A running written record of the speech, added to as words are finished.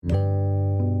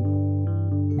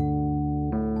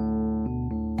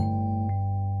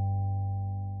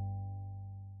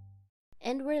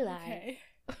We're live. Okay.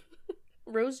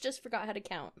 Rose just forgot how to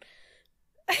count.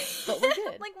 But we're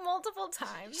good. Like multiple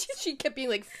times. She kept being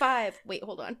like 5. Wait,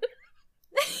 hold on.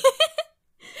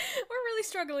 We're really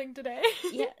struggling today.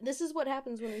 Yeah, this is what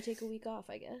happens when we take a week off,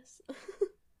 I guess.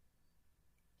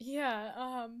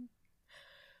 Yeah,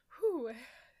 whew.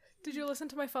 Did you listen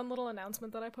to my fun little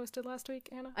announcement that I posted last week,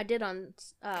 Anna? I did on,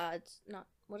 it's not,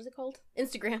 what is it called?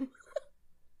 Instagram.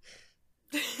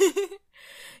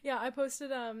 Yeah, I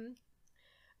posted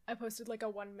like a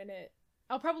 1 minute.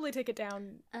 I'll probably take it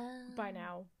down by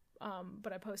now.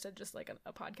 But I posted just like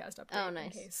a podcast update. Oh, nice.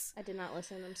 In case I did not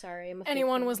listen. I'm sorry.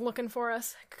 anyone was looking for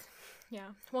us.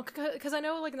 Yeah. Well, because I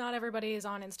know like not everybody is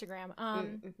on Instagram.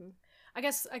 Mm-hmm. I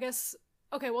guess.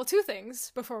 Okay. Well, 2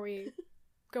 things before we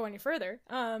go any further.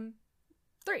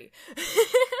 3.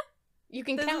 You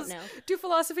can count now. 2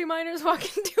 philosophy minors walk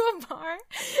into a bar.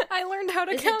 I learned how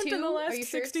to count in the last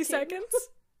 60 seconds.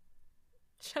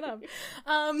 Shut up.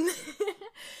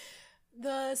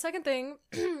 The second thing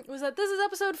was that this is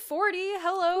episode 40.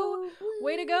 Hello.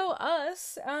 Way to go,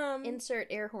 us. Insert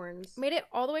air horns. Made it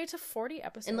all the way to 40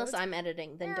 episodes. Unless I'm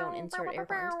editing, then don't insert air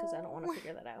horns, because I don't want to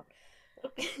figure that out.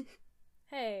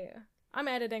 Hey, I'm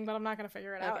editing, but I'm not going to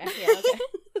figure it out. Okay, yeah, okay.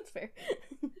 That's fair.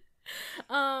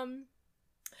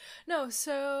 No,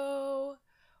 so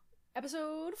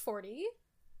episode 40.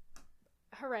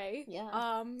 Hooray.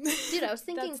 Yeah. Dude, I was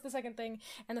thinking... That's the second thing.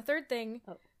 And the third thing...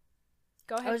 Oh.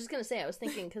 Go ahead. I was just gonna say, I was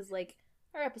thinking, because, like,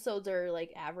 our episodes are,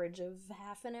 like, average of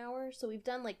half an hour, so we've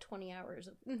done, like, 20 hours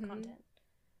of content.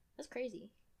 That's crazy.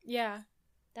 Yeah.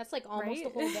 That's, like, almost a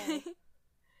whole day.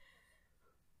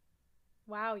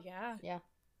 Wow, yeah. Yeah.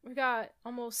 We got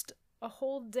almost a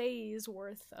whole day's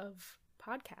worth of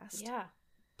podcast. Yeah.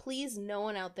 Please, no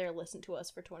one out there listen to us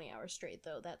for 20 hours straight,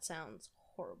 though. That sounds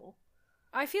horrible.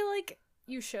 I feel like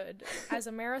you should. As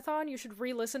a marathon, you should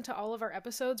re-listen to all of our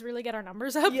episodes, really get our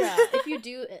numbers up. Yeah. If you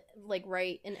do, like,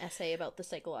 write an essay about the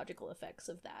psychological effects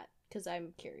of that, because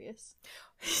I'm curious.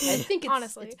 I think it's,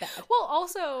 honestly, it's bad. Well,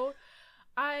 also,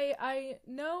 I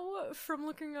know from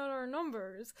looking at our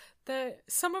numbers that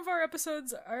some of our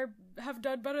episodes have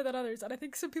done better than others, and I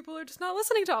think some people are just not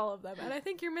listening to all of them, and I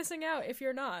think you're missing out if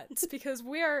you're not. It's because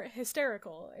we are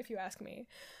hysterical, if you ask me.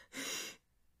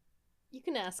 You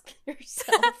can ask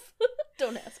yourself.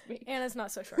 Don't ask me. Anna's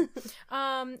not so sure.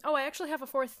 I actually have a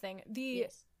fourth thing. The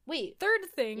third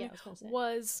thing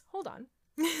was... Hold on.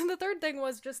 The third thing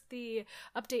was just the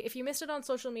update. If you missed it on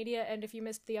social media, and if you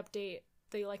missed the update,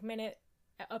 the, like, minute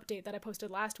update that I posted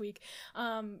last week,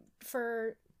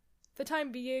 for the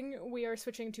time being, we are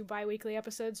switching to bi-weekly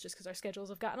episodes just because our schedules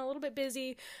have gotten a little bit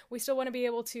busy. We still want to be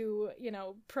able to,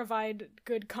 provide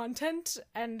good content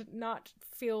and not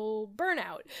feel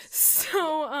burnout.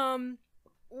 So,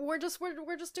 we're just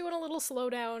doing a little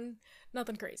slowdown,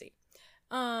 nothing crazy.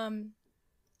 And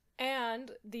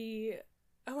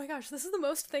oh my gosh, this is the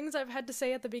most things I've had to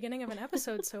say at the beginning of an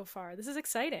episode so far. This is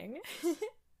exciting.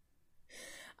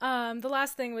 The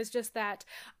last thing was just that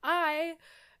I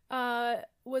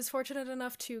was fortunate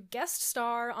enough to guest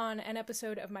star on an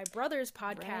episode of my brother's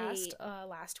podcast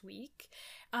last week.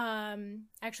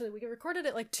 Actually, we recorded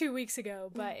it like 2 weeks ago,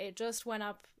 but it just went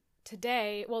up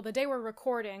today. Well, the day we're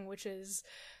recording, which is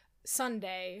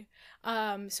Sunday.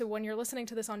 So when you're listening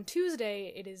to this on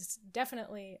Tuesday, it is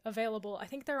definitely available. I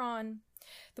think they're on...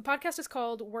 The podcast is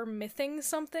called We're Mything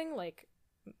Something, like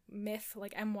myth,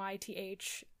 like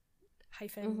MYTH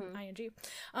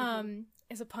 -ing.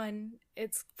 Is a pun.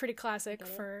 It's pretty classic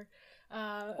for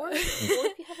or if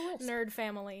you have a list. Nerd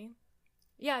family.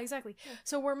 Yeah, exactly. Yeah.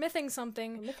 So we're mything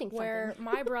something where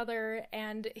my brother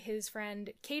and his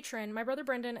friend Katrin, my brother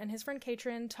Brendan and his friend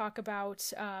Katrin talk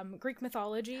about Greek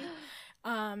mythology.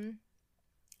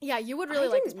 Yeah, you would really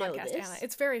like this podcast, Anna.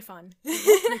 It's very fun.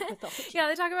 Yeah,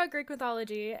 they talk about Greek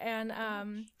mythology, and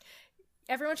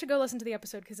everyone should go listen to the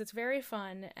episode because it's very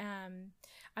fun.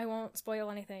 I won't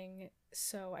spoil anything,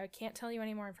 so I can't tell you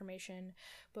any more information,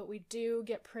 but we do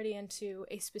get pretty into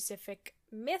a specific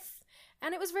myth,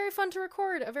 and it was very fun to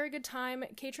record. A very good time.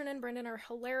 Katrin and Brendan are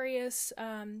hilarious.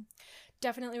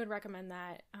 Definitely would recommend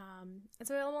that. It's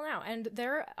available now, and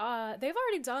they've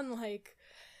already done like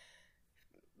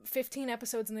 15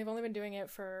 episodes, and they've only been doing it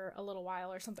for a little while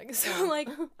or something. So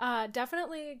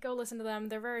definitely go listen to them.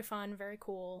 They're very fun, very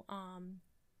cool.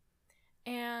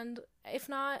 And if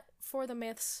not for the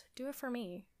myths, do it for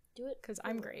me. Do it because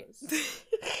I'm great.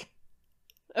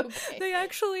 Okay. They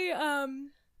actually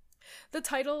the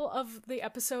title of the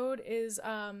episode is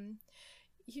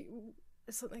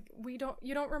it's like you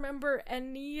don't remember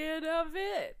any of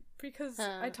it because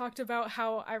I talked about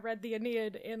how I read the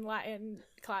Aeneid in Latin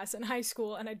class in high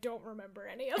school, and I don't remember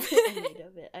any of it. Any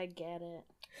of it. I get it.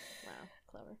 Wow.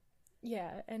 clever.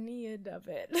 Yeah, Aeneid of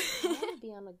it. I want to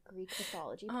be on a Greek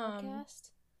mythology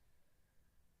podcast.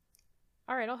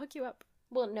 All right, I'll hook you up.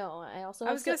 Well, no, I also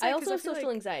have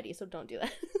social anxiety, so don't do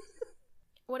that.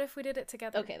 What if we did it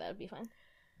together? Okay, that would be fine.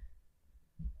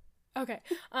 Okay.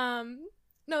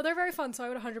 No, they're very fun, so I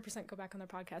would 100% go back on their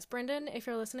podcast. Brendan, if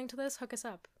you're listening to this, hook us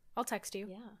up. I'll text you.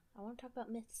 Yeah, I want to talk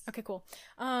about myths. Okay, cool.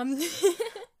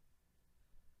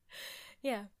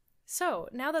 Yeah. So,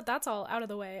 now that that's all out of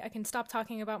the way, I can stop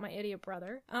talking about my idiot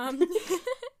brother.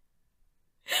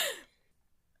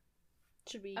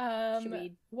 Should we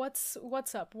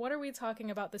What's up? What are we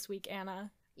talking about this week,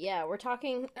 Anna? Yeah, we're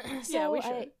talking so yeah, we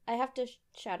should. I have to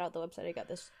shout out the website I got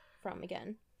this from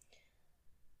again.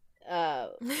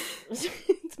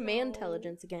 It's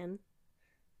Mantelligence again.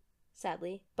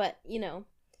 Sadly, but you know.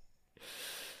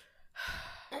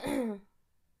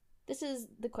 This is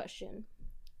the question.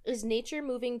 Is nature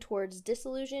moving towards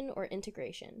dissolution or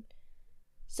integration?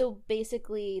 So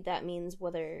basically that means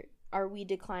whether are we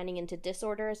declining into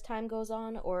disorder as time goes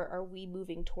on, or are we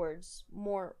moving towards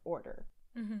more order?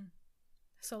 Mm-hmm.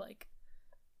 So like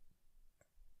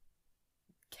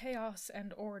chaos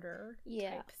and order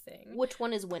type thing. Which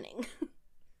one is winning?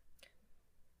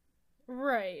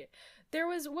 Right.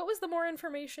 What was the more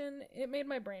information? It made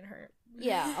my brain hurt.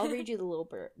 Yeah, I'll read you the little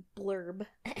blurb.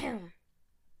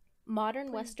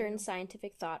 Modern Western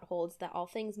scientific thought holds that all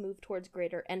things move towards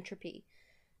greater entropy,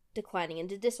 declining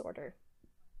into disorder.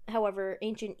 However,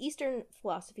 ancient Eastern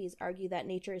philosophies argue that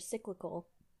nature is cyclical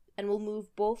and will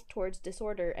move both towards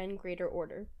disorder and greater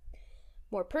order.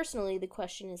 More personally, the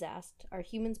question is asked, are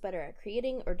humans better at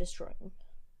creating or destroying?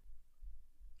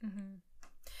 Mm-hmm.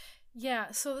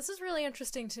 Yeah, so this is really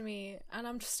interesting to me, and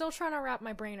I'm still trying to wrap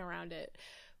my brain around it.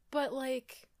 But,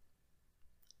 like,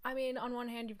 I mean, on one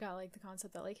hand, you've got, like, the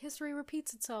concept that, like, history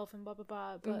repeats itself and blah, blah,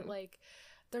 blah, but, like,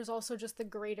 there's also just the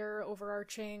greater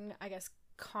overarching, I guess,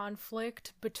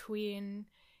 conflict between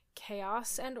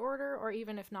chaos and order, or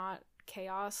even if not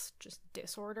chaos, just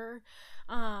disorder.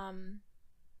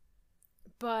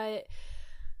 But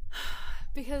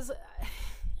because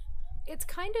it's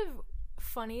kind of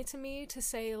funny to me to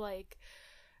say, like,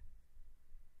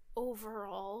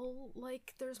 overall,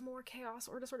 like, there's more chaos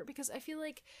or disorder, because I feel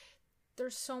like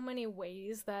there's so many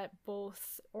ways that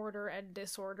both order and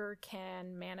disorder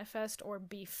can manifest or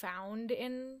be found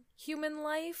in human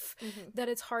life, that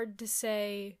it's hard to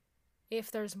say if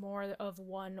there's more of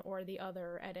one or the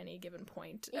other at any given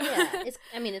point. Yeah,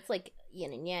 it's like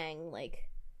yin and yang, like,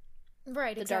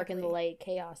 right, the dark and the light,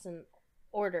 chaos and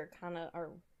order kind of are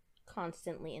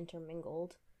constantly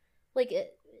intermingled. Like,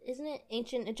 isn't it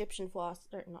ancient Egyptian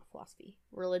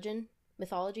religion,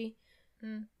 mythology?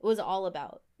 It was all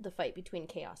about the fight between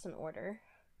chaos and order.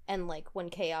 And, like, when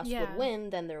chaos would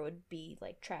win, then there would be,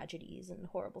 like, tragedies and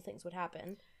horrible things would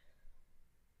happen.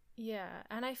 Yeah,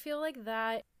 and I feel like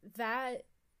that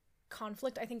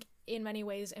conflict, I think, in many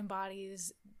ways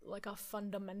embodies, like, a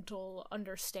fundamental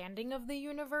understanding of the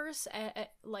universe,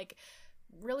 like,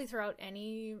 really throughout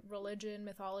any religion,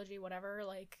 mythology, whatever.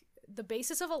 Like, the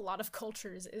basis of a lot of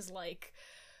cultures is, like,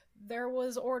 there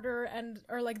was order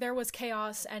or like there was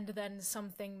chaos and then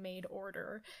something made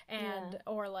order, and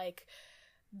or like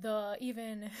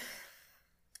even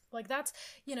like that's,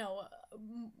 you know,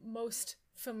 most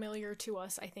familiar to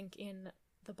us, I think, in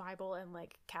the Bible and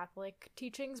like Catholic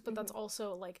teachings, but that's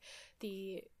also like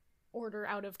the order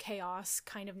out of chaos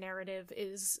kind of narrative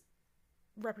is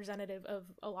representative of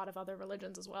a lot of other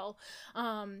religions as well.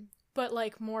 But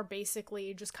like more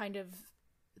basically just kind of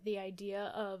the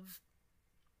idea of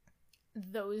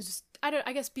those,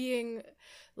 I guess being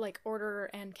like order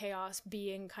and chaos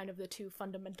being kind of the two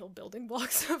fundamental building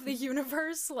blocks of the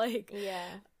universe, like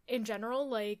in general,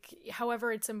 like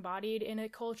however it's embodied in a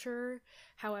culture,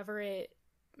 however it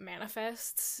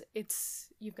manifests,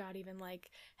 you've got even like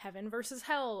heaven versus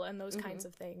hell and those kinds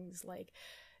of things, like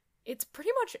it's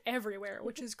pretty much everywhere,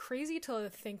 which is crazy to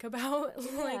think about.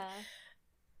 Like,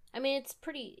 I mean, it's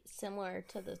pretty similar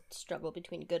to the struggle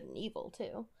between good and evil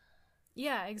too.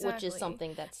 Yeah, exactly. Which is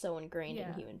something that's so ingrained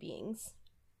in human beings.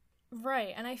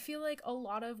 Right, and I feel like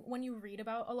when you read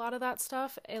about a lot of that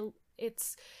stuff,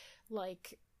 it's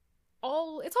like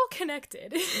it's all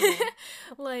connected.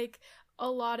 Like a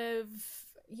lot of,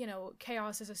 you know,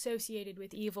 chaos is associated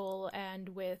with evil and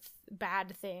with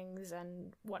bad things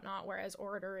and whatnot, whereas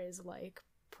order is like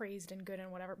praised and good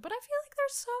and whatever. But I feel like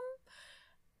there's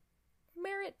some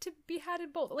merit to be had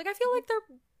in both. Like I feel like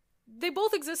they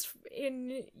both exist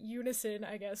in unison,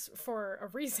 I guess, for a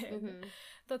reason.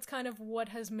 That's kind of what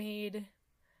has made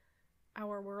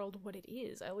our world what it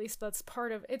is. At least that's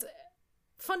part of it's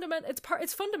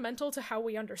fundamental to how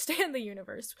we understand the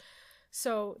universe.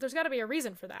 So there's got to be a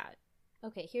reason for that.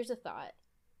 Okay, here's a thought.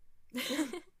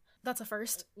 That's a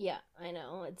first. Yeah, I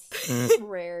know. It's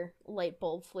rare light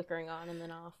bulb flickering on and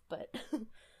then off, but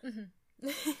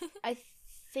I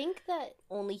think that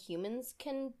only humans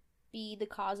can be the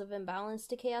cause of imbalance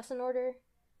to chaos and order.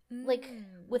 Like,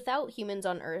 without humans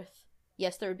on Earth,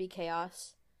 yes, there would be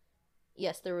chaos.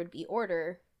 Yes, there would be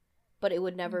order, but it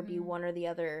would never be one or the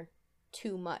other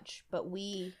too much. But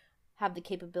we have the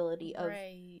capability of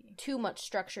too much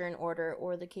structure and order,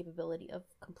 or the capability of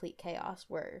complete chaos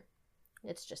where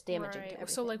it's just damaging to everything.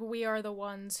 So, like, we are the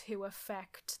ones who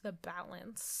affect the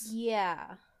balance.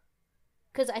 Yeah.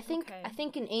 Because I think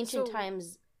in ancient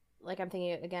times, like, I'm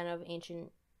thinking again of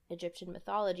ancient Egyptian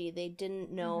mythology, they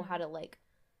didn't know how to, like,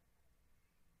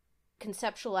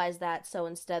 conceptualize that, so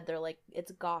instead they're like,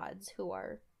 it's gods who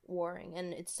are warring,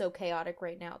 and it's so chaotic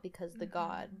right now because the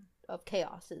god of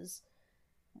chaos is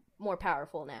more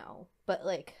powerful now. But,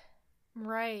 like,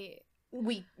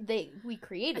 we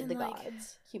created the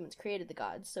gods. Humans created the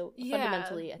gods, so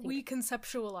fundamentally I think we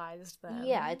conceptualized them.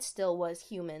 Yeah, it still was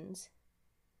humans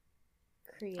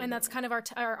creating. And that's kind of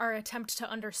our attempt to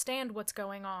understand what's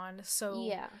going on. So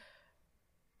yeah.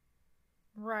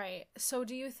 Right. So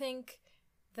do you think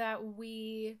that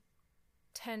we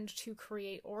tend to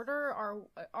create order?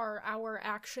 Are our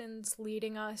actions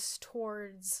leading us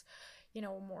towards, you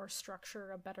know, more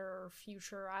structure, a better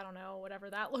future? I don't know, whatever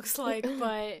that looks like.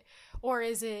 But or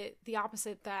is it the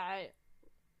opposite, that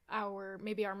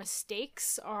maybe our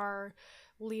mistakes are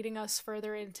leading us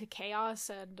further into chaos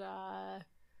and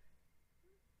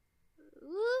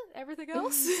everything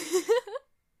else?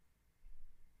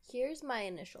 Here's my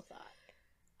initial thought.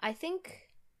 I think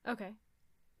okay,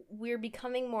 we're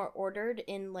becoming more ordered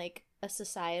in, like, a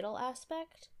societal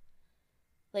aspect.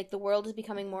 Like, the world is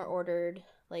becoming more ordered.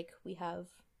 Like, we have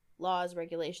laws,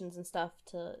 regulations, and stuff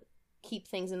to keep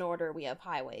things in order. We have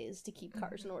highways to keep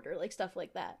cars in order, like, stuff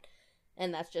like that.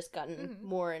 And that's just gotten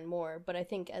more and more. But I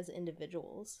think as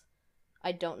individuals,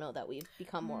 I don't know that we've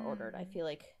become more ordered. I feel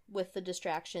like with the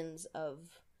distractions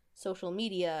of social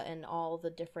media and all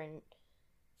the different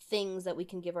things that we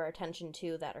can give our attention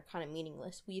to that are kind of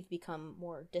meaningless, we've become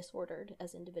more disordered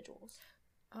as individuals.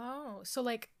 Oh, so,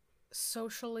 like,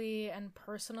 socially and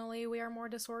personally we are more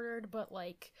disordered, but,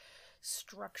 like,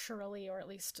 structurally, or at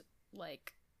least,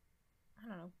 like, I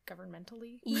don't know,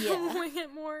 governmentally, we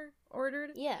get more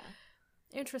ordered? Yeah.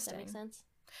 Interesting. That makes sense.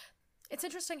 It's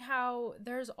interesting how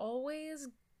there's always,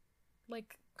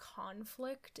 like,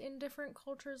 conflict in different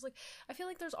cultures. Like, I feel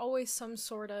like there's always some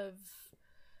sort of,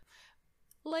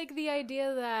 like, the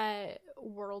idea that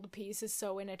world peace is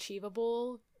so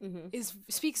inachievable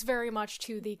speaks very much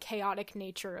to the chaotic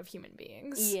nature of human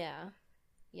beings. Yeah.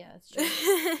 Yeah, that's true.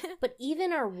 But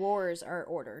even our wars are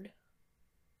ordered.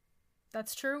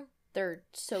 That's true. They're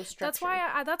so structured.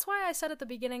 That's why I said at the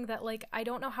beginning that, like, I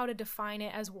don't know how to define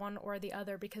it as one or the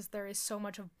other, because there is so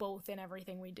much of both in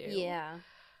everything we do. Yeah.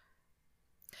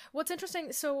 What's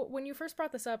interesting, so when you first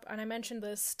brought this up, and I mentioned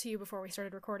this to you before we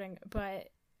started recording, but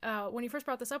when you first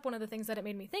brought this up, one of the things that it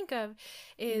made me think of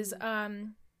is,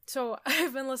 so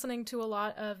I've been listening to a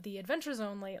lot of the Adventure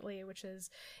Zone lately, which is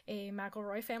a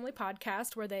McElroy family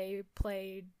podcast where they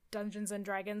play Dungeons and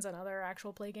Dragons and other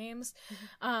actual play games.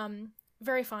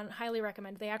 Very fun. Highly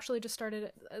recommend. They actually just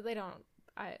started.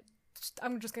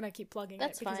 I'm just gonna keep plugging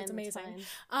it because it's amazing.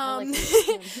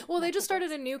 Well, they just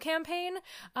started a new campaign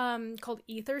called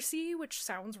Ethersea, which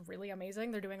sounds really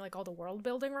amazing. They're doing, like, all the world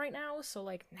building right now, so,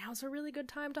 like, now's a really good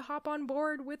time to hop on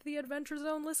board with the Adventure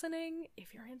Zone listening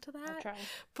if you're into that. I'll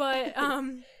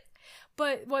try.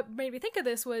 But what made me think of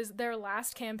this was their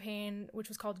last campaign, which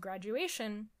was called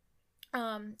Graduation.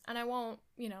 And I won't,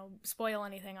 you know, spoil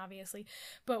anything, obviously,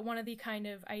 but one of the kind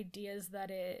of ideas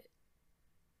that it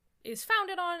is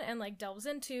founded on and, like, delves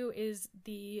into is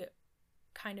the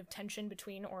kind of tension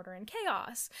between order and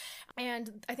chaos.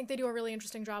 And I think they do a really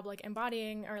interesting job, like,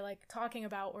 embodying or, like, talking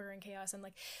about order and chaos, and,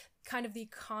 like, kind of the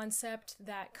concept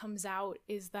that comes out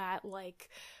is that, like,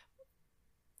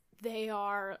 they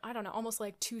are, I don't know, almost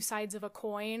like two sides of a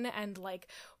coin, and, like,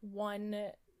 one,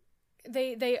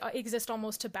 they exist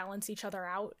almost to balance each other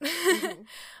out.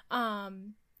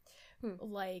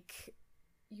 Like,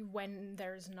 when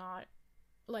there's not,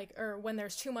 like, or when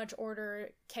there's too much order,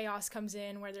 chaos comes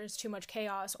in. Where there's too much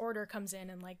chaos, order comes in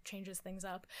and, like, changes things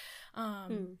up.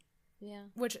 Yeah.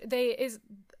 Which is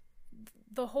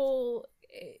the whole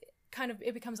kind of,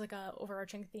 it becomes like a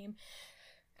overarching theme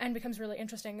and becomes really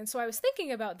interesting. And so I was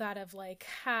thinking about that, of, like,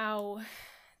 how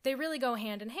they really go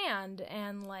hand in hand,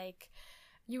 and, like,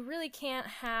 you really can't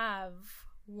have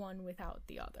one without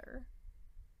the other.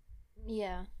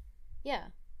 Yeah. Yeah.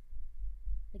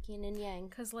 Like yin and yang.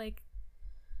 Because, like,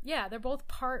 yeah, they're both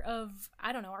part of,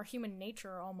 I don't know, our human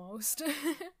nature almost.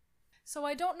 So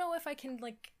I don't know if I can,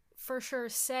 like, for sure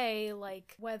say,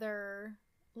 like, whether,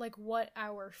 like, what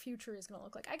our future is going to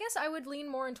look like. I guess I would lean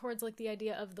more in towards, like, the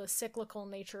idea of the cyclical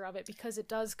nature of it, because it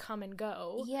does come and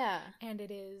go. Yeah. And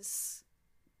it is,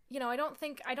 you know, I don't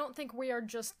think we are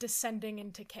just descending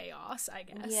into chaos, I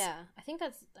guess. Yeah, I think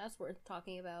that's worth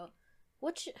talking about.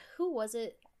 Who was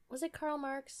it? Was it Karl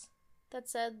Marx that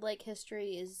said, like,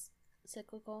 history is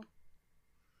cyclical?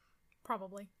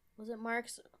 Probably. Was it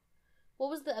Marx? What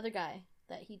was the other guy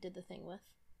that he did the thing with?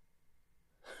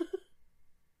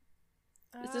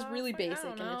 This is really basic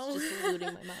and it's just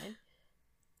eluding my mind.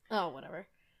 Oh, whatever.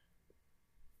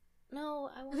 No,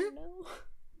 I want to know.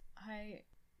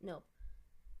 Nope.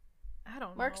 I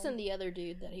don't know. Marx and the other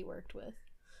dude that he worked with.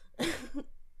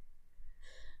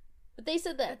 But they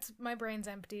said that... My brain's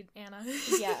emptied, Anna.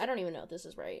 Yeah, I don't even know if this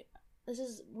is right.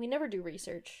 We never do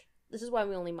research. This is why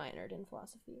we only minored in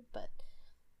philosophy, but...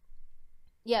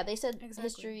 Yeah, they said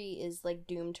history is, like,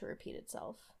 doomed to repeat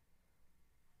itself.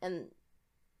 And...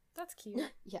 That's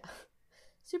cute. Yeah.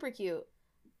 Super cute.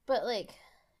 But, like,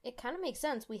 it kind of makes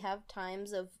sense. We have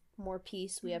times of more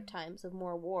peace. We have times of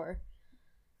more war.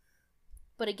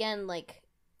 But again, like,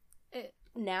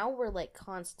 now we're, like,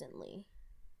 constantly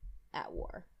at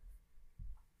war.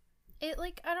 It,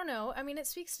 like, I don't know. I mean, it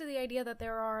speaks to the idea that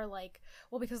there are, like,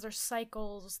 well, because there's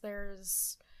cycles,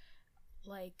 there's,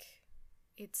 like,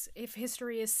 if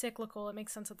history is cyclical, it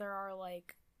makes sense that there are,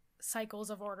 like, cycles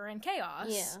of order and chaos.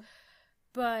 Yeah.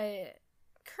 But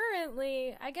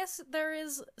currently, I guess there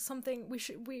is something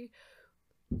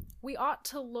we ought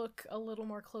to look a little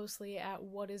more closely at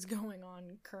what is going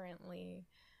on currently,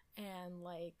 and,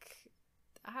 like,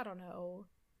 I don't know,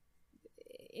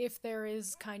 if there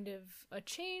is kind of a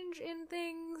change in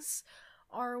things.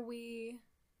 Are we,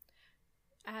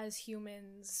 as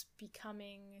humans,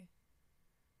 becoming,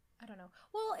 I don't know.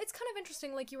 Well, it's kind of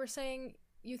interesting, like you were saying,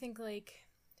 you think, like,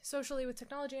 socially with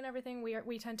technology and everything,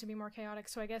 we tend to be more chaotic,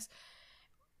 so I guess,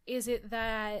 is it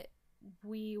that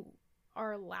we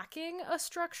are lacking a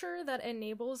structure that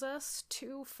enables us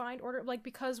to find order, like,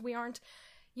 because we aren't,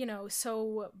 you know,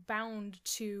 so bound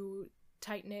to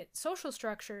tight-knit social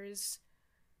structures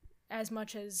as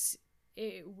much as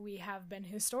we have been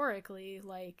historically,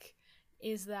 like,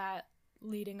 is that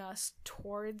leading us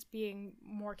towards being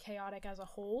more chaotic as a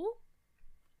whole?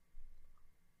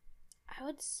 I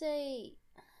would say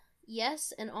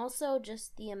yes, and also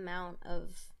just the amount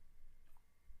of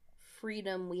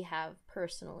freedom we have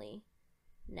personally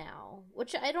now,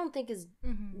 which I don't think is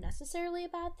necessarily a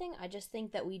bad thing. I just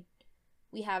think that we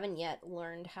haven't yet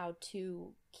learned how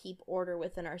to keep order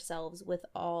within ourselves with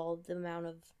all the amount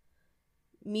of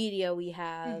media we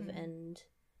have and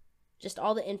just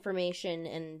all the information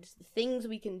and things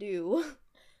we can do.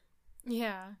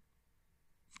 Yeah.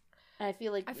 And I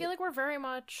feel like we're very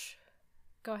much...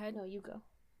 Go ahead. No, you go.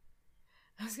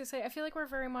 I was gonna say, I feel like we're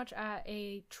very much at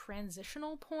a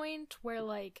transitional point where,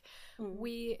 like,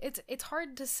 it's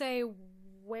hard to say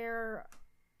where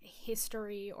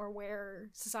history or where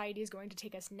society is going to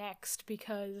take us next,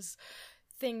 because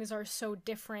things are so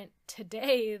different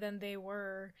today than they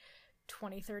were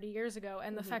 20, 30 years ago.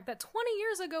 And the fact that 20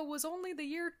 years ago was only the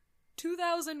year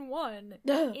 2001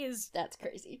 is... That's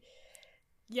crazy.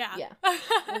 Yeah. Yeah.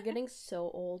 We're getting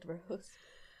so old, Rose.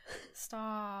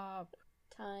 Stop.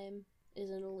 Time is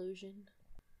an illusion.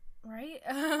 Right?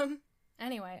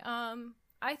 Anyway,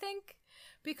 I think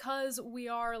because we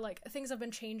are, like, things have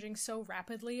been changing so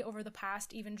rapidly over the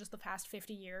past, even just the past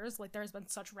 50 years, like, there's been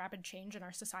such rapid change in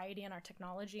our society and our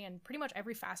technology and pretty much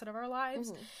every facet of our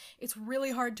lives, it's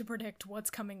really hard to predict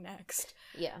what's coming next.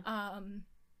 Yeah. And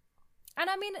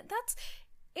I mean,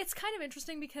 it's kind of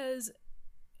interesting because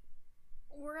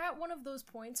we're at one of those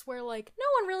points where, like, no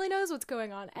one really knows what's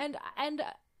going on, and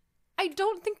I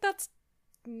don't think that's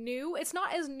new. It's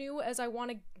not as new as I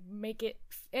want to make it,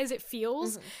 as it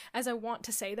feels, as I want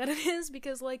to say that it is,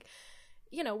 because, like,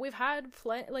 you know, we've had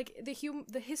like,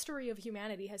 the history of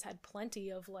humanity has had plenty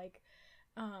of, like,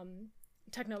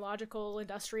 technological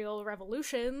industrial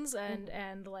revolutions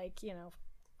and like, you know,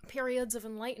 periods of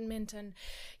enlightenment and,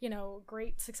 you know,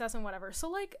 great success and whatever. So,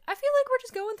 like, I feel like we're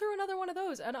just going through another one of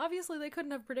those, and obviously they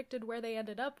couldn't have predicted where they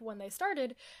ended up when they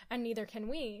started, and neither can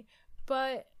we,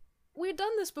 but we've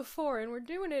done this before and we're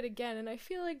doing it again, and I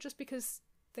feel like just because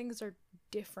things are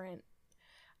different,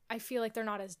 I feel like they're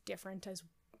not as different as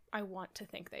I want to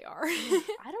think they are.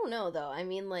 I don't know, though. I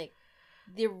mean, like,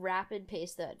 the rapid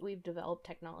pace that we've developed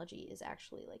technology is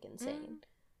actually, like, insane.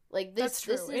 Like, this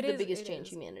is the biggest change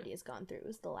humanity has gone through,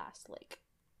 is the last, like,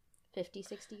 50,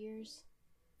 60 years.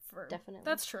 Definitely.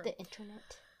 That's true. The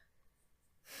internet.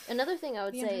 Another thing I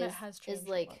would say is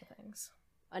like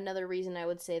another reason I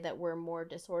would say that we're more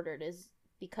disordered is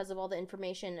because of all the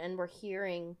information, and we're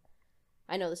hearing,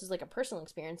 I know this is like a personal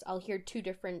experience, I'll hear two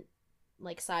different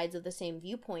like sides of the same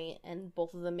viewpoint, and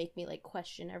both of them make me like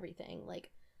question everything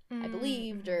like I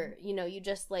believed, or you know, you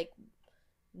just like,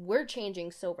 we're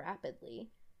changing so rapidly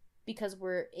because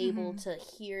we're able to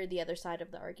hear the other side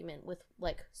of the argument with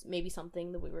like maybe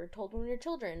something that we were told when we were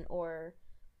children, or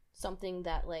something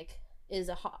that like is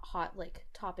a hot like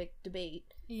topic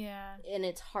debate. Yeah. And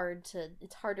it's harder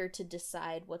to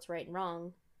decide what's right and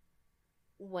wrong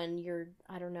when you're,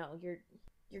 I don't know,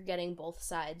 you're getting both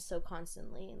sides so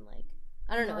constantly, and like,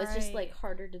 I don't know, it's just like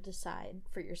harder to decide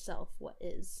for yourself what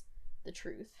is the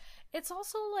truth. It's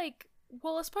also like,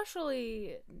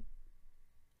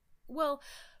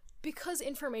 because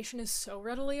information is so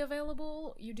readily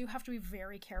available, you do have to be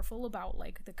very careful about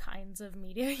like the kinds of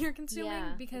media you're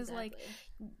consuming, because like,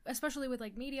 especially with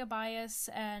like media bias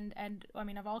and I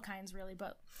mean of all kinds really,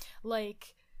 but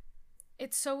like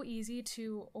it's so easy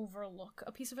to overlook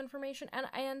a piece of information,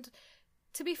 and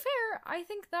to be fair, I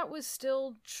think that was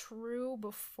still true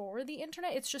before the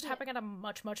internet. It's just happening at a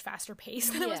much, much faster pace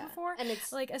than it was before. And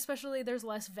it's like, especially there's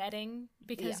less vetting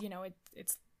because, you know,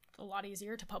 it's a lot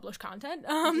easier to publish content.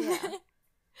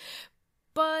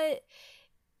 But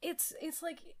it's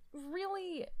like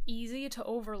really easy to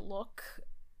overlook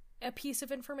a piece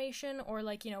of information, or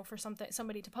like, you know, for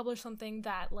somebody to publish something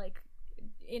that like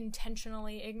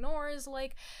intentionally ignores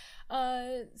like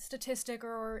a statistic,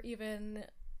 or even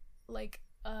like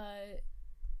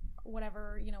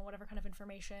whatever kind of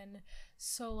information.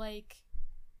 So like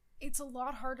it's a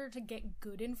lot harder to get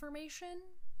good information,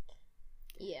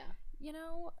 you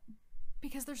know,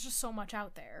 because there's just so much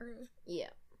out there.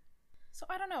 So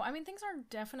I don't know, I mean, things are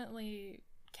definitely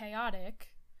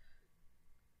chaotic,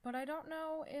 but I don't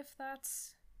know if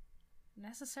that's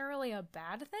necessarily a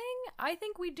bad thing. I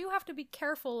think we do have to be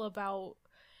careful about,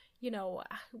 you know,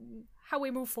 how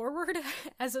we move forward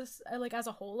as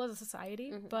a whole, as a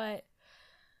society. But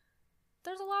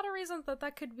there's a lot of reasons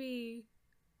that could be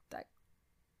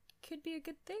a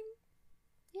good thing.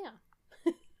 Yeah.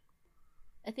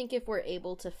 I think if we're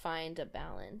able to find a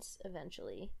balance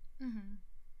eventually,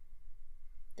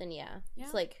 then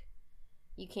it's like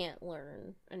you can't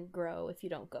learn and grow if you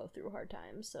don't go through hard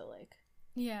times. So like,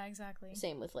 yeah, exactly.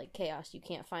 Same with like chaos. You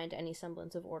can't find any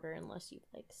semblance of order unless you've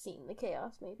like seen the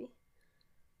chaos, maybe.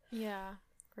 Yeah,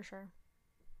 for sure.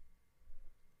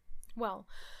 Well,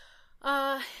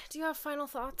 do you have final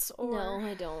thoughts? Or no,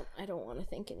 I don't. I don't want to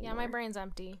think anymore. Yeah, my brain's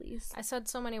empty. Please. I said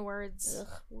so many words.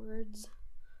 Ugh, words.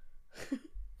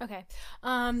 Okay.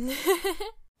 All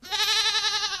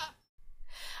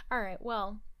right.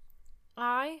 Well,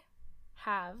 I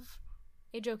have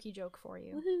a jokey joke for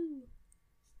you. Woohoo!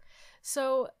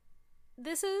 So,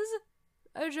 this is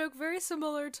a joke very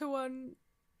similar to one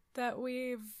that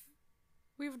we've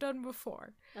done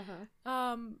before.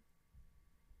 And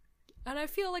I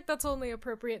feel like that's only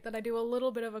appropriate that I do a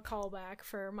little bit of a callback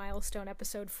for Milestone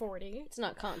episode 40. It's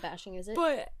not comp bashing, is it?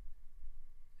 But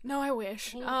no, I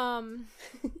wish. But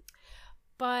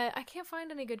I can't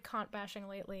find any good comp bashing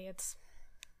lately. It's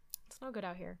no good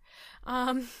out here.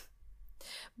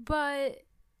 But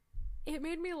it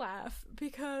made me laugh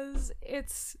because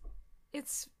it's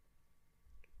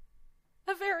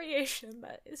a variation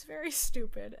that is very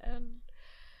stupid, and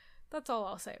that's all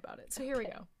I'll say about it. So here we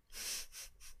go.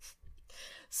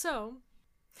 So,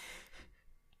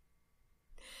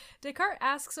 Descartes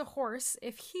asks a horse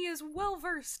if he is well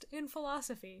versed in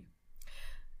philosophy.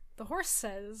 The horse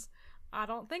says, "I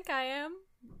don't think I am,"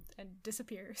 and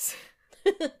disappears.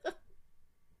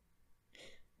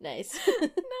 Nice.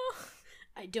 No.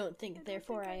 I don't think,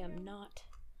 therefore I am not.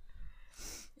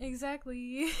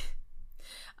 Exactly.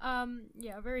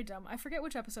 Yeah, very dumb. I forget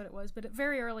which episode it was, but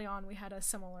very early on we had a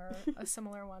similar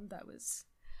one that was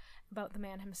about the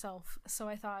man himself, so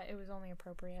I thought it was only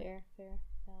appropriate. Fair,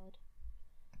 valid.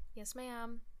 Yes,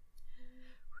 ma'am.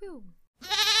 Whew.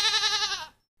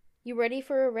 You ready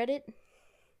for a Reddit?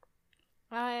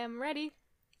 I am ready.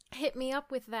 Hit me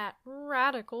up with that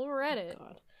radical Reddit. Oh,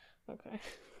 God. Okay.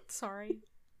 Sorry.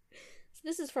 So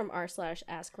this is from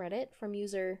r/askreddit from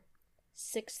user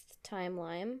 6th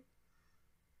Timeline.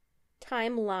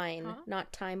 Timeline, huh?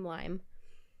 Not Timeline.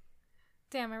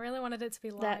 Damn, I really wanted it to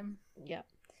be lime. Yeah.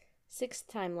 6th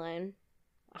Timeline.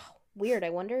 Oh, weird. I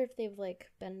wonder if they've like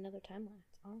been another timeline.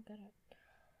 Oh, got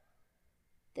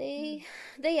it.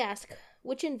 They ask,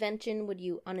 which invention would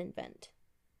you uninvent?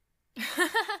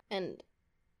 And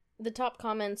the top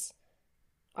comments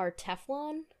are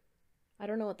Teflon. I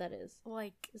don't know what that is.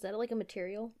 Like, is that like a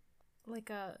material?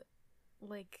 Like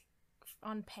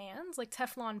on pans, like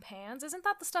Teflon pans. Isn't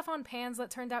that the stuff on pans that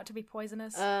turned out to be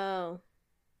poisonous? Oh.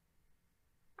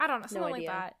 I don't know, something like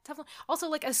that. Teflon. Also,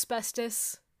 like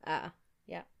asbestos. Yeah.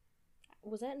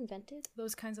 Was that invented?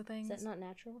 Those kinds of things. Is that not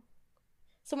natural?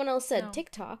 Someone else said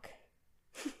TikTok.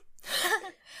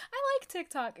 I like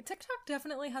TikTok. TikTok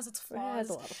definitely has its flaws. It has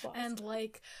a lot of flaws. And,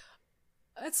 like,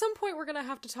 at some point we're gonna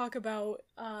have to talk about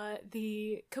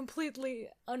the completely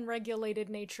unregulated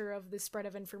nature of the spread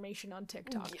of information on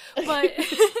TikTok. But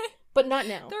but not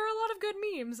now. There are a lot of good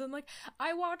memes, and, like,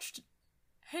 I watched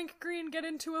Hank Green get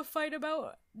into a fight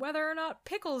about whether or not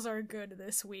pickles are good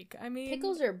this week. I mean...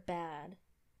 Pickles are bad.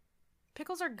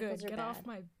 Pickles are good. Get off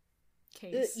my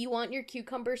case. You want your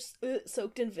cucumbers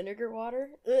soaked in vinegar water?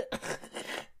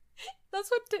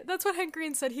 That's what Hank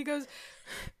Green said. He goes,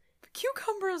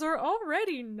 cucumbers are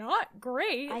already not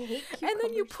great. I hate cucumbers. And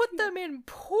then you put them in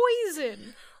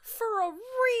poison for a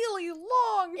really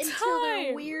long time. Until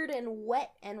they're weird and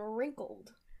wet and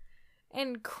wrinkled.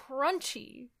 And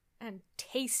crunchy. And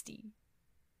tasty.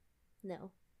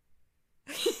 No.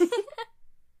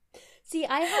 See,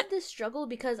 I have this struggle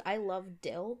because I love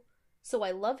dill. So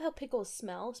I love how pickles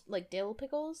smell, like dill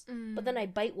pickles. But then I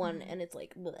bite one and it's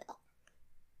like, bleh.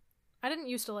 I didn't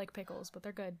used to like pickles, but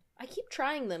they're good. I keep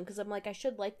trying them because I'm like, I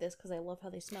should like this because I love how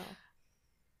they smell.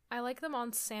 I like them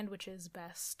on sandwiches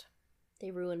best.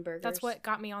 They ruin burgers. That's what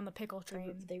got me on the pickle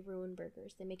train. They ruin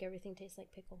burgers. They make everything taste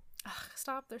like pickle. Ugh,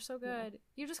 stop, they're so good.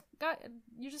 Yeah.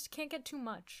 You just can't get too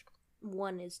much.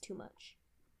 One is too much.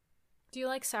 Do you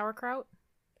like sauerkraut?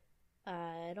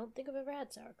 I don't think I've ever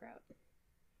had sauerkraut.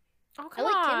 Oh, come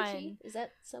on. I like kimchi. Is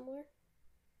that similar?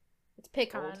 It's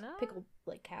pickled. Kinda. Pickled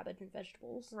like cabbage and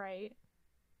vegetables. Right.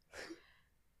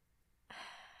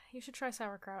 You should try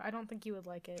sauerkraut. I don't think you would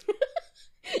like it.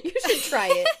 You should try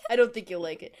it. I don't think you'll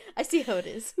like it. I see how it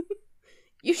is.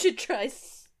 You should try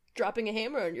dropping a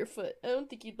hammer on your foot. I don't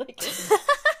think you'd like it.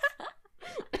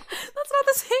 That's not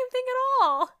the same thing at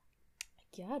all.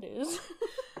 Yeah, it is.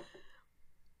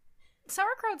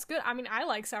 Sauerkraut's good. I mean, I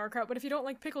like sauerkraut, but if you don't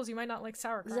like pickles, you might not like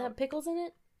sauerkraut. Does it have pickles in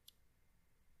it?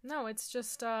 No, it's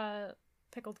just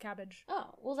pickled cabbage.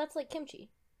 Oh, well, that's like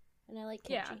kimchi. And I like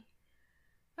kimchi. Yeah.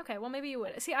 Okay, well, maybe you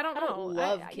would. See, I don't know. Don't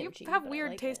love kimchi, you have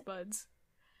weird like taste buds.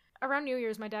 Around New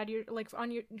Year's, my dad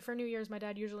for New Year's, my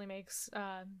dad usually makes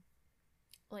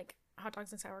like hot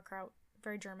dogs and sauerkraut.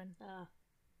 Very German.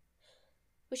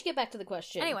 We should get back to the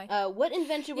question. Anyway, what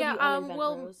invention would you uninvent,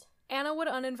 Rose? Anna would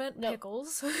uninvent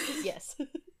pickles. Yes.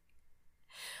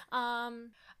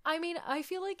 I mean, I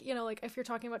feel like, you know, like if you're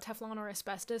talking about Teflon or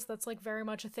asbestos, that's like very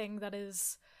much a thing that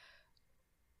is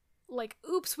like,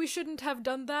 oops, we shouldn't have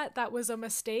done that. That was a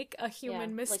mistake, a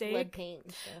human mistake. Like lead paint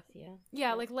and stuff, yeah.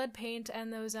 Yeah, like lead paint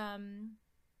and those,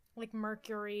 like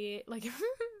mercury, like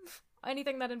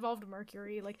anything that involved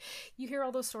mercury. Like, you hear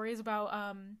all those stories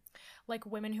about, like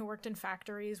women who worked in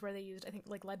factories where they used, I think,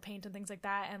 like lead paint and things like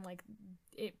that, and like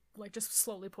it like just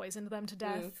slowly poisoned them to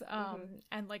death.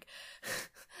 And like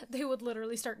they would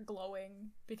literally start glowing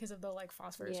because of the like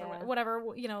phosphorus or whatever,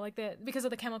 you know, like because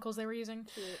of the chemicals they were using.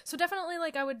 So definitely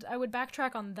like I would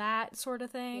backtrack on that sort of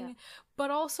thing.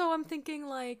 But also I'm thinking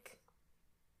like,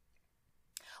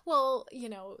 well, you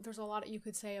know, there's a lot you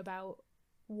could say about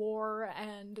war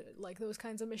and like those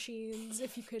kinds of machines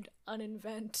if you could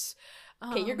uninvent.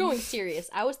 Okay, you're going serious.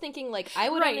 I was thinking like I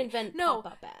would uninvent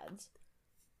pop-up ads.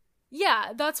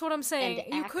 Yeah, that's what I'm saying.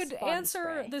 You could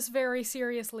answer this very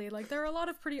seriously. Like, there are a lot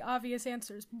of pretty obvious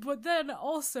answers. But then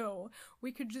also,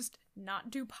 we could just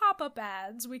not do pop-up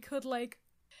ads. We could, like,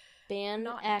 ban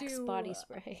Axe body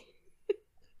spray.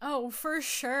 Oh, for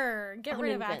sure. Get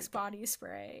rid of Axe body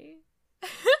spray.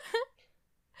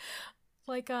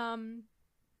 Like, uninvent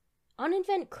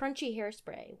crunchy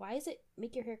hairspray. Why does it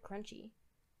make your hair crunchy?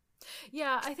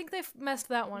 Yeah, I think they've messed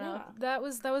that one up. That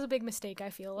was a big mistake,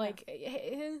 I feel. Like,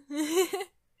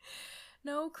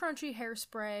 no crunchy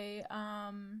hairspray.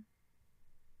 My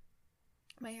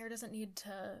hair doesn't need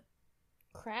to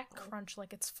crunch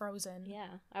like it's frozen. Yeah,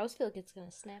 I always feel like it's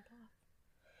gonna snap off.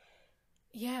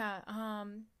 Yeah,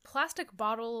 plastic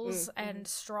bottles and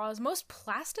straws. Most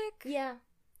plastic? Yeah.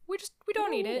 We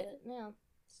don't need it. Yeah,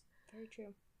 it's very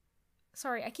true.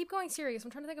 Sorry, I keep going serious.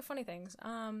 I'm trying to think of funny things.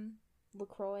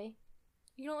 LaCroix.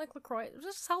 You don't like LaCroix? It's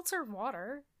just seltzer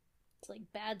water. It's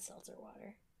like bad seltzer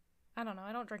water. I don't know.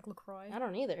 I don't drink LaCroix. I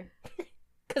don't either.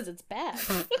 Because it's bad.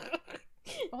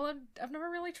 Well, I've never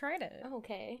really tried it.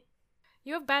 Okay.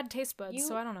 You have bad taste buds,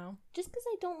 so I don't know. Just because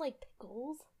I don't like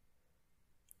pickles.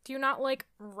 Do you not like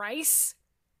rice?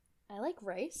 I like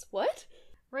rice. What?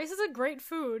 Rice is a great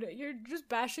food. You're just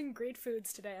bashing great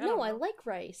foods today. I like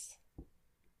rice.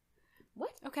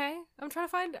 What? Okay, I'm trying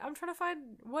to find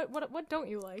what don't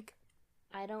you like?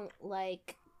 I don't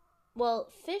like... Well,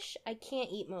 fish, I can't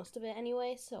eat most of it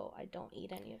anyway, so I don't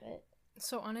eat any of it.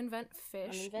 So uninvent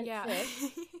fish. Uninvent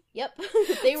fish. Yep.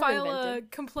 They were File invented. A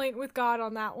complaint with God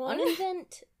on that one.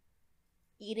 Uninvent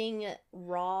eating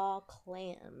raw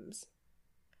clams.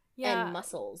 Yeah. And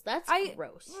mussels. That's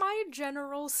gross. My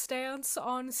general stance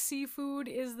on seafood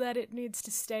is that it needs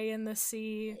to stay in the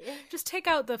sea. Just take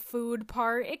out the food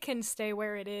part. It can stay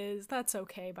where it is. That's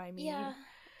okay by me. Yeah.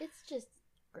 It's just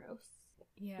gross.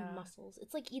 Yeah. Mussels.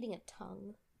 It's like eating a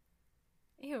tongue.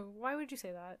 Ew, why would you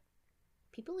say that?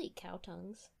 People eat cow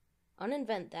tongues.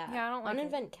 Uninvent that. Yeah, I don't like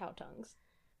Uninvent cow tongues.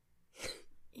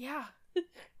 Yeah.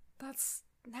 That's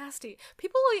nasty.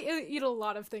 People eat a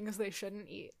lot of things they shouldn't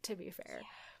eat, to be fair. Yeah.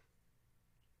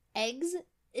 Eggs,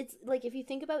 it's like if you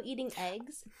think about eating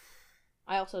eggs,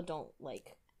 I also don't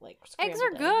like eggs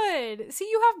are good. See,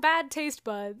 you have bad taste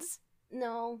buds.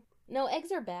 No,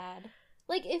 eggs are bad.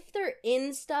 Like if they're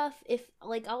in stuff,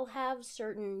 I'll have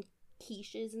certain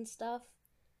quiches and stuff,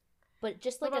 but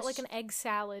just like what about an egg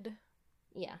salad?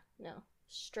 Yeah, no.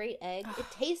 Straight egg. It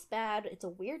tastes bad. It's a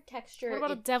weird texture. What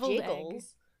about a deviled egg?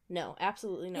 No,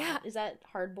 absolutely not. Yeah. Is that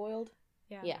hard boiled?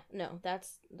 Yeah. Yeah, no,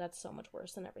 that's so much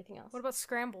worse than everything else. What about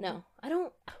scrambled? No, I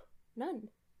don't. None.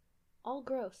 All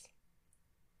gross.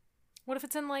 What if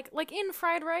it's in like in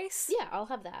fried rice? Yeah, I'll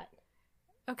have that.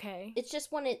 Okay. It's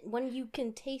just when you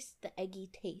can taste the eggy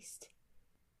taste.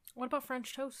 What about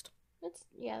French toast? That's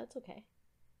okay.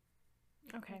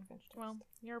 Okay. Well,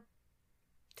 your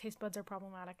taste buds are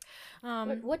problematic.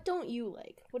 What don't you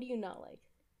like? What do you not like?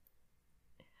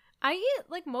 I eat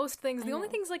like most things. The only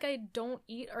things I don't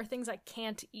eat are things I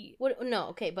can't eat. What? No,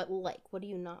 okay, but what do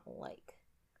you not like?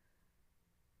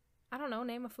 I don't know.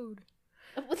 Name a food.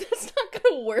 Well, that's not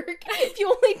gonna work. If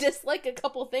you only dislike a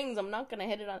couple things, I'm not gonna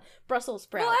hit it on Brussels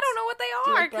sprouts. Well, I don't know what they are.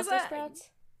 Do you like Brussels sprouts?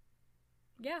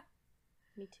 Yeah.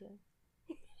 Me too.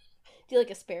 Do you like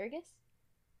asparagus?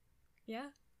 Yeah.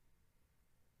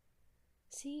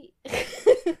 See, this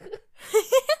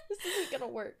isn't gonna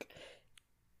work.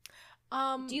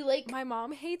 Do you like? My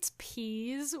mom hates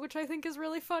peas, which I think is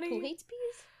really funny. Who hates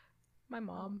peas? My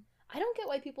mom. I don't get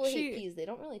why people hate peas. They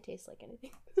don't really taste like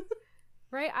anything.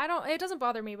 Right? It doesn't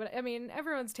bother me, but I mean,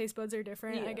 everyone's taste buds are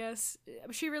different, I guess.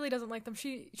 She really doesn't like them.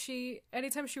 She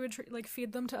anytime she would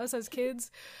feed them to us as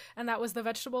kids, and that was the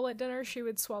vegetable at dinner, she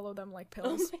would swallow them like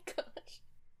pills. Oh my gosh.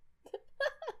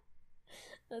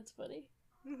 That's funny.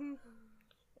 Mm-hmm.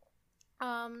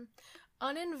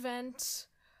 Uninvent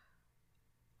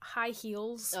high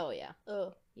heels. Oh yeah.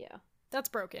 Oh yeah. That's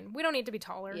broken. We don't need to be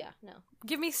taller. Yeah, no.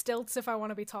 Give me stilts if I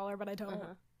want to be taller, but I don't.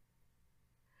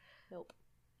 Nope.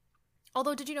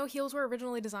 Although, did you know heels were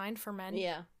originally designed for men?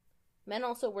 Yeah. Men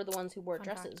also were the ones who wore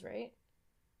dresses, right?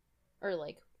 Or,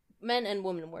 men and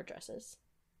women wore dresses.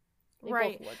 They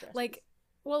both wore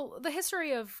dresses. The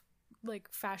history of,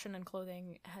 fashion and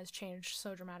clothing has changed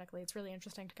so dramatically. It's really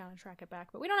interesting to kind of track it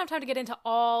back. But we don't have time to get into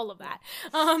all of that.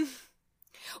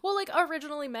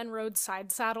 Originally men rode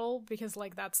side saddle because,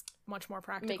 that's much more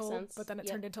practical. Makes sense. But then it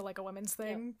turned into, a women's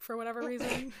thing for whatever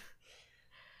reason.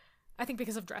 I think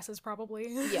because of dresses,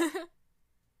 probably. Yeah.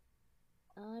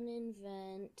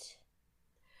 Uninvent.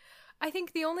 I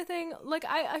think the only thing,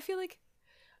 I feel like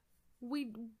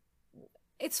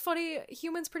it's funny,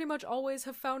 humans pretty much always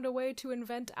have found a way to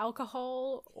invent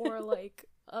alcohol or,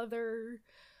 other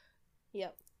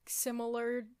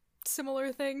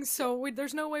similar things, so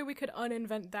there's no way we could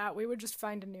uninvent that. We would just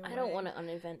find a new way. I don't want to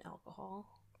uninvent alcohol.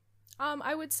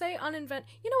 I would say uninvent,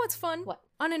 you know what's fun? What?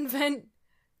 Uninvent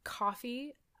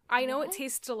coffee. I know it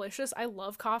tastes delicious. I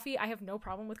love coffee. I have no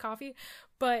problem with coffee.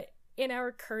 But in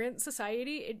our current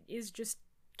society, it is just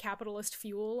capitalist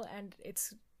fuel, and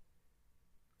it's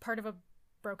part of a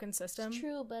broken system. It's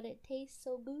true, but it tastes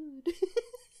so good.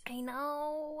 I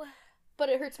know. But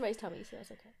it hurts my tummy, so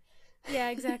that's okay. Yeah,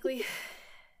 exactly.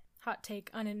 Hot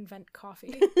take, uninvent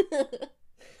coffee.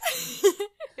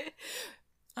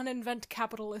 Uninvent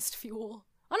capitalist fuel.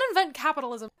 Uninvent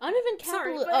capitalism. Uninvent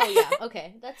capitalism. Oh, yeah.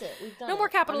 Okay, that's it. We've done No more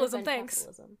capitalism, thanks.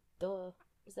 Capitalism. Duh.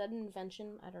 Is that an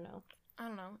invention? I don't know.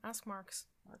 Ask Marx.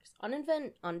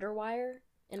 Uninvent underwire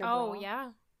in a bra. Oh,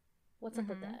 yeah. What's up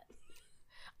with that?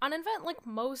 Uninvent,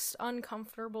 most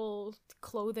uncomfortable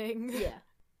clothing. Yeah.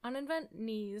 Uninvent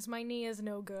knees. My knee is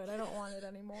no good. I don't want it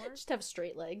anymore. Just have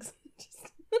straight legs.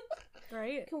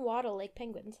 Right? You can waddle like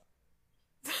penguins.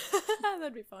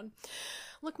 That'd be fun.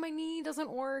 Look, my knee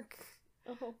doesn't work.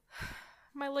 Oh.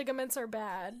 My ligaments are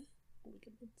bad.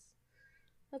 Ligaments.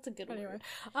 That's a good one. Anyway,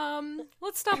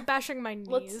 let's stop bashing my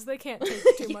knees. They can't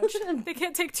take too much. They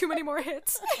can't take too many more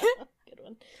hits. Good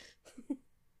one.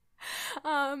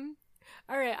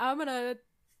 All right, I'm gonna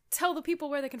tell the people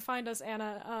where they can find us,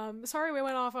 Anna. Sorry we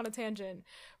went off on a tangent,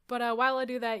 but while I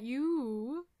do that,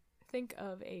 you think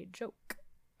of a joke,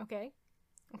 okay?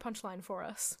 A punchline for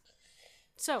us.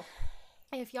 So,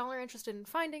 if y'all are interested in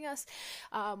finding us,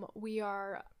 we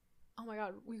are... Oh my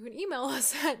god, you can email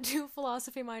us at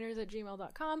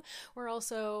twophilosophyminders@gmail.com. We're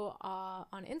also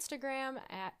on Instagram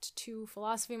at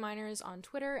 2philosophyminers, on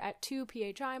Twitter at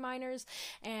 2phiminers,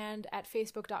 and at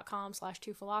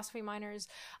facebook.com/2philosophyminers.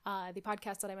 The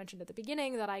podcast that I mentioned at the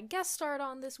beginning that I guest starred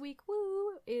on this week,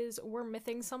 is We're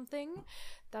Mything Something.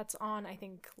 That's on, I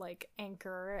think, like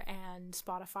Anchor and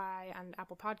Spotify and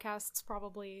Apple Podcasts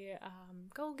probably.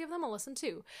 Go give them a listen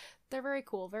too. They're very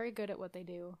cool, very good at what they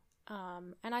do.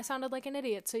 And I sounded like an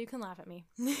idiot, so you can laugh at me.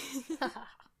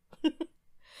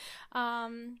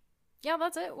 Yeah,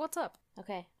 that's it. What's up?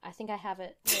 Okay, I think I have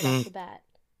it right off the bat.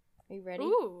 Are you ready?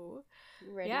 Ooh.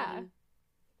 You ready? Yeah.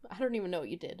 I don't even know what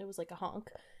you did. It was like a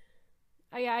honk.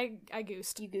 Yeah, I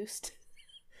goosed. You goosed.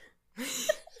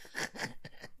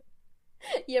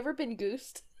 You ever been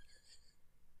goosed?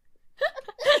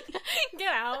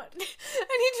 Get out. I need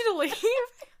you to leave.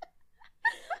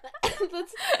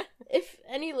 If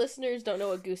any listeners don't know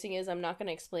what goosing is, I'm not going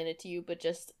to explain it to you, but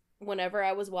just whenever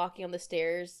I was walking on the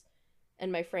stairs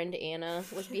and my friend Anna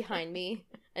was behind me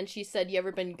and she said, "You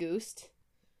ever been goosed?"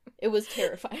 It was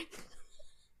terrifying.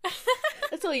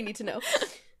 That's all you need to know.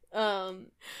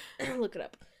 Look it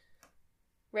up.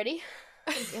 Ready?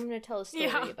 I'm going to tell a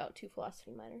story about two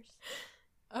philosophy miners.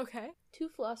 Okay. Two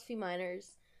philosophy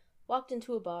miners walked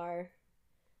into a bar.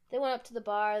 They went up to the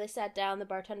bar, they sat down, the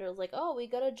bartender was like, "Oh, we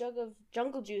got a jug of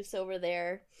jungle juice over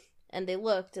there." And they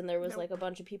looked, and there was, like, a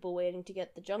bunch of people waiting to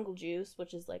get the jungle juice,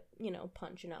 which is, like, you know,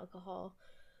 punch and alcohol.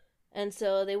 And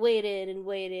so they waited and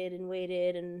waited and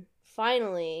waited, and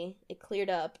finally it cleared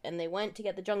up, and they went to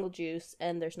get the jungle juice,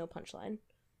 and there's no punchline.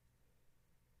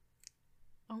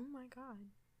 Oh my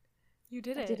god. You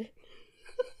did it. I did it.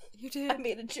 You did. I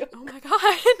made a joke. Oh my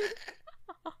god.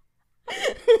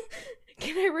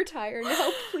 Can I retire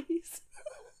now, please?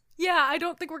 Yeah, I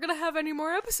don't think we're gonna have any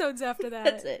more episodes after that.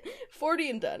 That's it. 40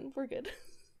 and done. We're good.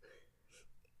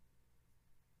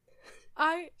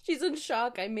 She's in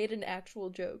shock. I made an actual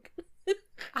joke.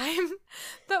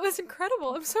 That was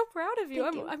incredible. I'm so proud of you.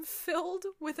 Thank you. I'm filled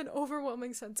with an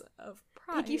overwhelming sense of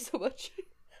pride. Thank you so much.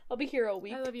 I'll be here all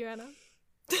week. I love you, Anna.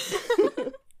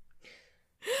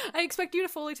 I expect you to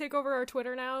fully take over our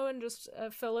Twitter now and just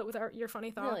fill it with your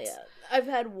funny thoughts. Oh yeah, I've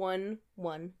had one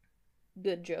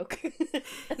good joke,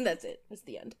 and that's it. That's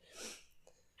the end.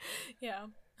 Yeah.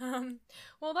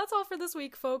 Well, that's all for this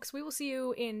week, folks. We will see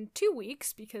you in 2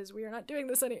 weeks because we are not doing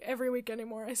this every week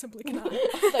anymore. I simply cannot. I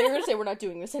thought you were gonna say we're not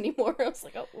doing this anymore. I was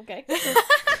like, oh, okay.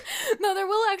 No, there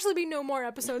will actually be no more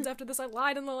episodes after this. I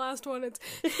lied in the last one. This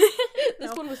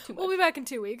one was too much. We'll be back in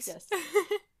 2 weeks. Yes.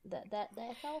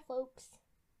 That's all, folks.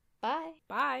 Bye.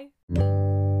 Bye.